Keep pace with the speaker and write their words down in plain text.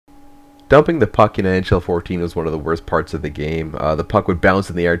dumping the puck in NHL 14 was one of the worst parts of the game. The puck would bounce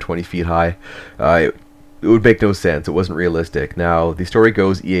in the air 20 feet high. It would make no sense. It wasn't realistic. Now, the story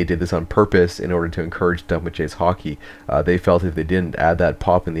goes EA did this on purpose in order to encourage dump and chase hockey. They felt if they didn't add that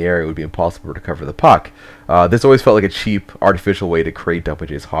pop in the air, it would be impossible to recover the puck. This always felt like a cheap, artificial way to create dump and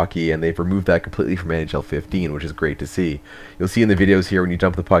chase hockey, and they've removed that completely from NHL 15, which is great to see. You'll see in the videos here, when you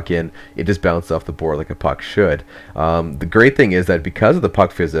dump the puck in, it just bounces off the board like a puck should. The great thing is that because of the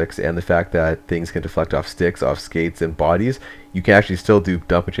puck physics and the fact that things can deflect off sticks, off skates, and bodies, you can actually still do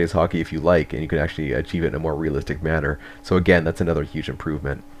dump and chase hockey if you like, and you can actually achieve it in a more realistic manner. So again, that's another huge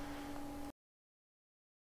improvement.